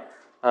 right?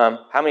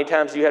 How many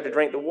times do you have to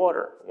drink the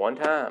water? One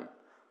time.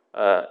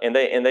 And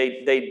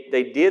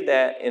they did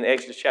that in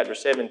Exodus chapter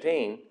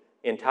 17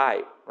 in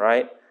type,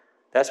 right?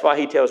 That's why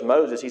he tells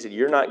Moses, he said,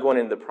 you're not going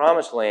into the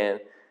promised land,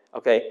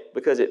 okay,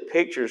 because it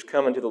pictures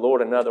coming to the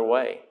Lord another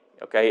way.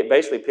 Okay? It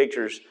basically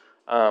pictures,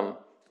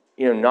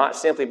 not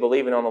simply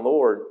believing on the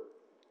Lord.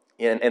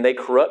 And they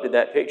corrupted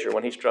that picture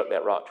when he struck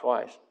that rock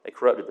twice. They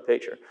corrupted the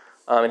picture.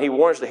 And he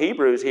warns the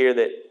Hebrews here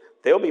that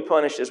they'll be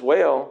punished as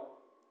well,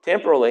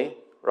 temporally,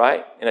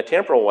 right, in a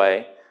temporal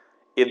way,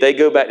 if they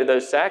go back to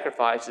those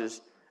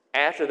sacrifices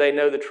after they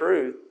know the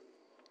truth.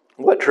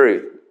 What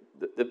truth?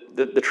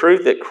 The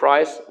truth that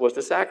Christ was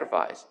the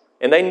sacrifice.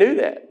 And they knew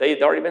that. They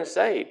had already been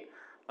saved.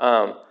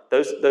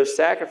 Those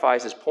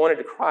sacrifices pointed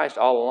to Christ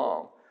all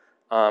along.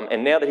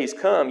 And now that he's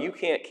come, you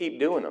can't keep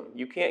doing them.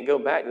 You can't go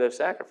back to those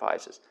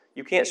sacrifices.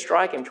 You can't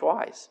strike him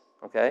twice,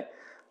 okay?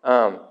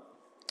 And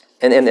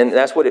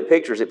that's what it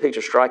pictures. It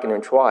pictures striking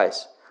him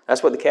twice.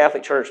 That's what the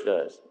Catholic Church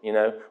does.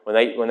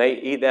 When they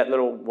eat that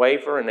little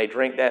wafer and they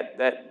drink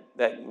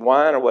that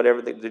wine or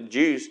whatever, the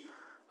juice,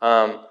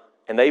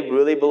 and they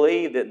really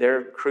believe that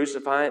they're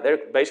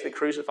basically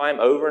crucifying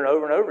him over and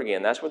over and over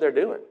again. That's what they're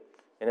doing,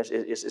 and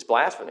it's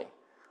blasphemy.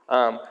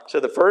 So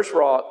the first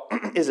rock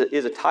is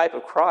a type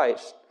of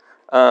Christ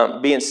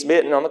being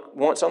smitten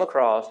once on the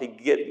cross. He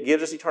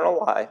gives us eternal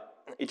life.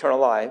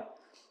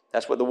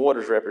 That's what the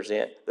waters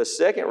represent. The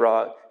second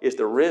rock is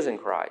the risen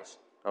Christ,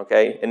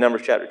 okay, in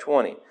Numbers chapter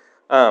 20.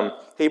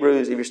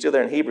 Hebrews, if you're still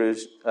there in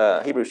Hebrews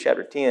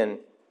chapter 10,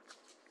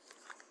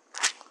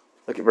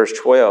 look at verse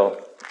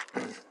 12.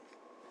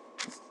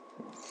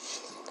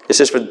 It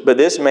says, but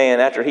this man,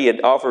 after he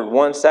had offered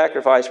one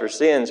sacrifice for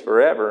sins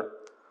forever,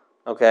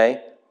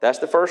 okay, that's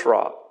the first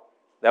rock.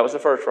 That was the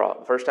first rock,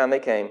 the first time they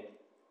came.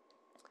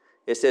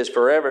 It says,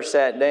 forever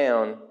sat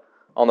down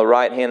on the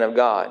right hand of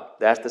God.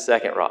 That's the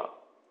second rock.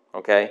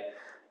 Okay?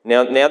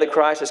 Now that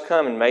Christ has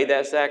come and made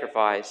that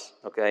sacrifice,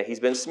 okay, he's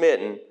been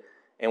smitten,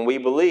 and we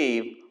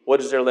believe, what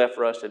is there left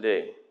for us to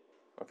do?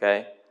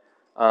 Okay?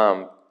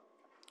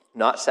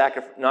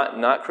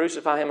 Not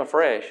crucify him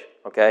afresh,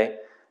 okay?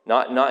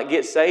 Not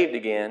get saved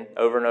again,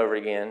 over and over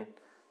again.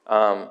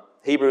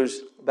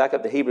 Back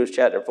up to Hebrews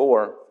chapter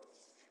 4.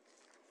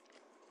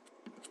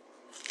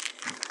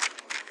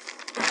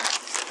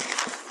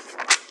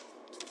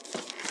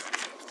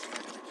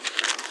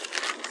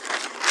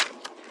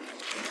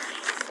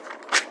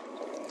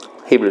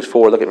 Hebrews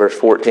 4, look at verse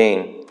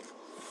 14.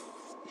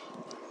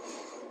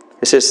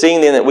 It says,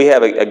 seeing then that we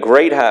have a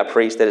great high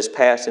priest that has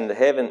passed into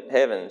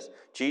heavens,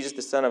 Jesus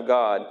the Son of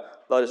God,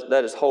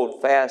 let us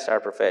hold fast our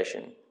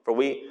profession. For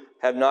we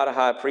have not a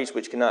high priest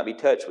which cannot be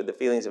touched with the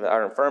feelings of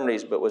our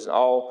infirmities, but was in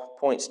all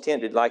points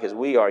tempted like as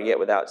we are, yet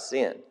without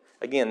sin.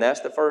 Again,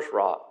 that's the first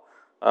rock.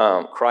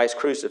 Christ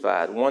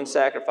crucified. One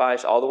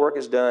sacrifice, all the work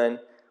is done.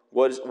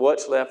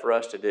 What's left for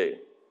us to do?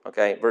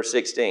 Okay, verse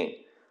 16.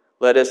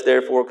 Let us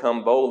therefore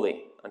come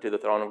boldly unto the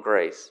throne of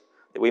grace,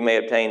 that we may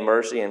obtain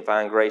mercy and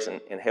find grace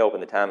and help in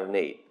the time of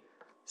need.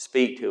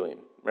 Speak to him.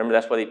 Remember,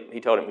 that's what he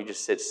told him. He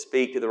just said,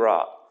 speak to the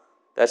rock.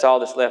 That's all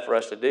that's left for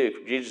us to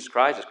do. Jesus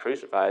Christ is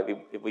crucified.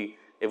 If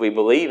we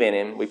believe in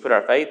him, we put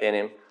our faith in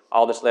him,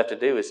 all that's left to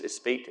do is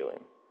speak to him.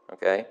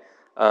 Okay?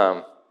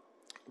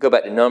 Go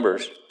back to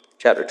Numbers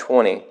chapter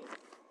 20.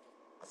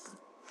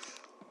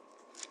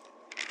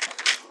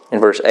 In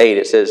verse 8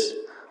 it says,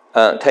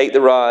 take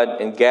the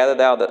rod and gather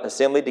thou the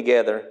assembly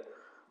together,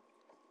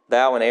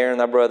 thou and Aaron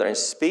thy brother, and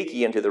speak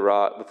ye unto the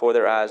rock before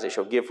their eyes. It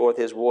shall give forth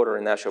his water,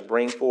 and thou shalt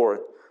bring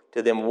forth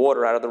to them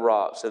water out of the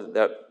rock,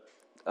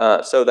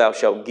 so thou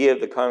shalt give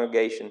the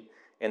congregation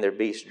and their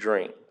beasts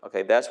drink.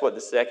 Okay, that's what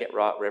the second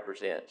rock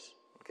represents.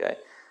 Okay,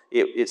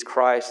 it's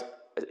Christ.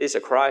 It's a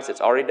Christ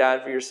that's already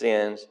died for your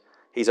sins.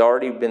 He's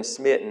already been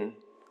smitten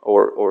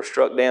or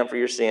struck down for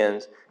your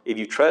sins. If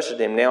you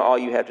trusted him, now all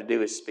you have to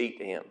do is speak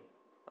to him.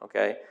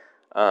 Okay,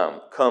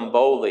 come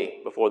boldly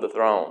before the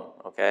throne.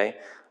 Okay,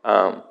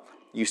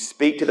 you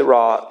speak to the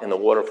rock and the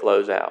water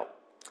flows out.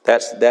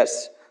 That's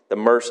the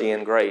mercy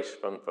and grace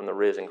from the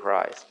risen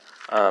Christ.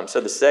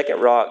 So the second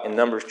rock in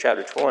Numbers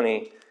chapter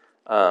 20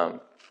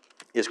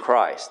 is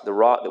Christ, the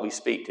rock that we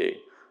speak to.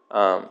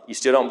 You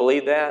still don't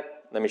believe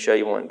that? Let me show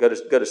you one. Go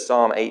to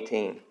Psalm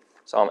 18.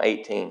 Psalm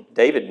 18.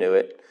 David knew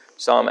it.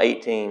 Psalm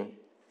 18.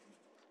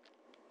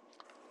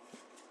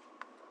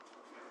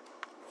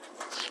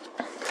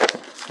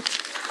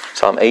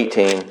 Psalm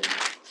 18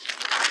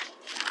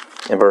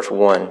 and verse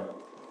 1.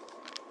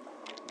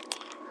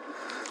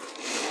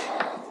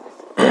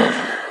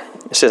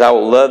 It says, I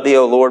will love thee,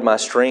 O Lord, my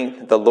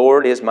strength. The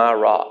Lord is my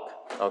rock.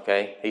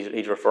 Okay,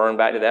 he's referring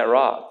back to that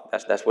rock.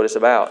 That's what it's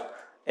about.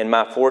 And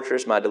my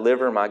fortress, my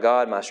deliverer, my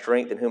God, my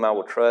strength, in whom I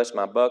will trust,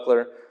 my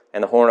buckler,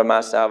 and the horn of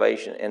my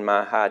salvation, and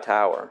my high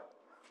tower.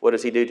 What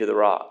does he do to the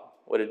rock?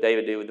 What did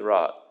David do with the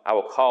rock? I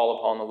will call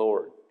upon the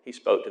Lord. He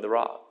spoke to the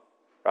rock,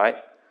 right?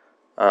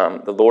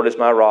 The Lord is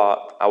my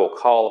rock. I will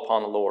call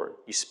upon the Lord.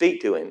 You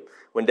speak to him.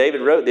 When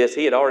David wrote this,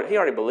 he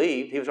already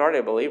believed. He was already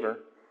a believer.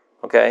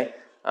 Okay.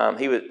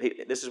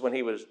 This is when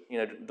he was,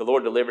 the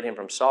Lord delivered him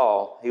from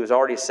Saul. He was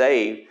already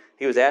saved.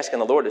 He was asking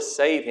the Lord to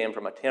save him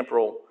from a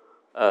temporal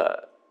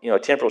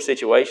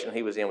situation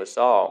he was in with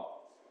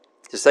Saul,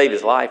 to save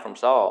his life from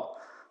Saul.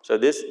 So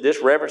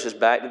this references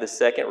back to the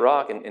second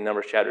rock in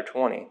Numbers chapter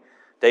 20.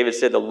 David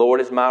said, the Lord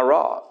is my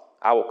rock.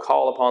 I will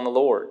call upon the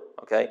Lord.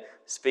 Okay,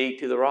 speak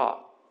to the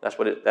rock. That's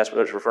what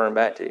it's referring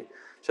back to.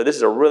 So this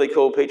is a really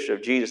cool picture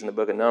of Jesus in the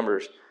book of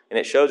Numbers, and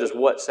it shows us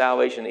what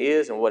salvation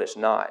is and what it's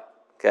not.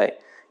 Okay,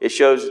 it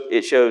shows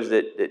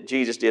that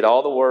Jesus did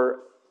all the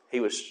work. He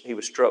was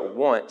struck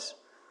once,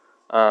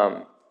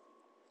 and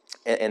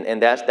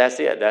that's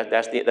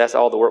it. That's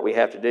all the work we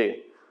have to do.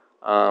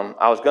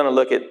 I was going to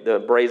look at the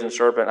brazen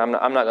serpent. I'm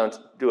not going to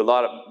do a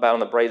lot about on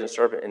the brazen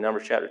serpent in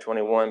Numbers chapter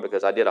 21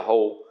 because I did a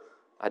whole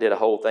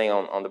thing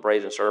on the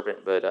brazen serpent,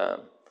 but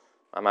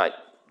I might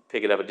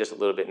pick it up just a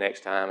little bit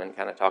next time and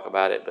kind of talk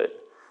about it.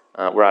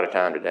 But we're out of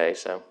time today.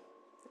 So,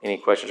 any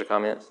questions or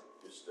comments?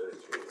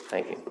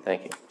 Thank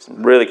you.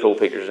 Some really cool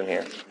pictures in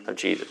here of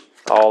Jesus.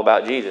 It's all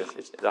about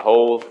Jesus. The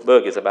whole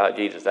book is about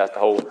Jesus. That's the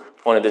whole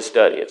point of this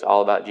study. It's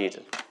all about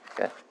Jesus.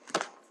 Okay.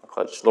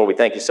 Lord, we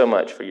thank you so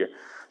much for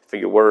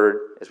your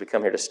word as we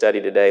come here to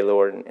study today,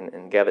 Lord,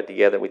 and gather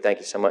together. We thank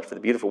you so much for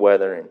the beautiful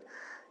weather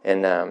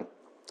and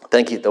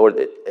thank you, Lord,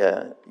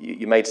 that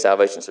you made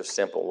salvation so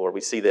simple, Lord.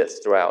 We see this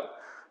throughout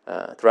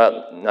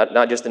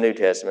not just the New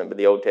Testament, but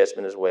the Old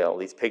Testament as well.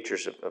 These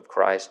pictures of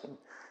Christ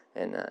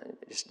and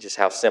just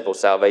how simple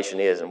salvation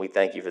is, and we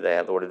thank you for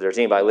that, Lord. If there's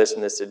anybody listening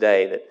to this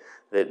today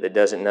that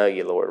doesn't know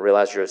you, Lord,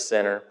 realize you're a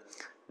sinner,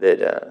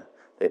 that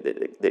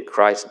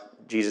Christ,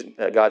 Jesus,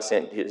 God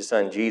sent His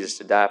Son Jesus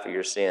to die for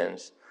your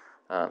sins.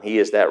 He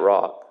is that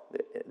rock,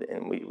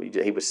 and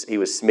he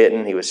was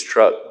smitten, He was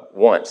struck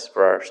once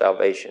for our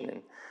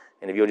salvation,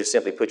 and if you'll just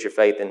simply put your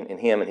faith in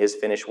Him and His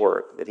finished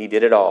work, that He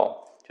did it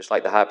all, just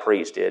like the high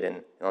priest did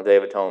on the Day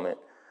of Atonement.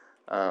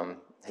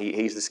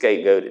 He's the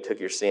scapegoat that took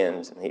your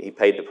sins, and He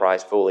paid the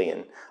price fully,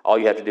 and all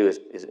you have to do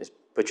is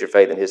put your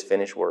faith in His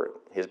finished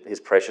work, His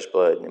precious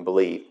blood, and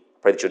believe.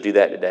 Pray that you'll do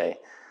that today.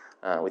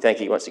 We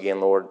thank you once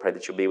again, Lord. Pray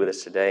that you'll be with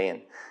us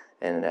today,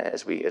 and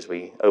as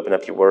we open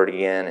up your word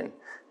again, and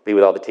be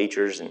with all the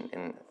teachers,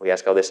 and we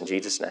ask all this in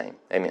Jesus' name.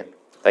 Amen.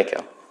 Thank you.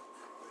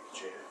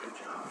 Good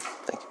job.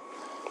 Thank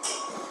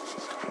you.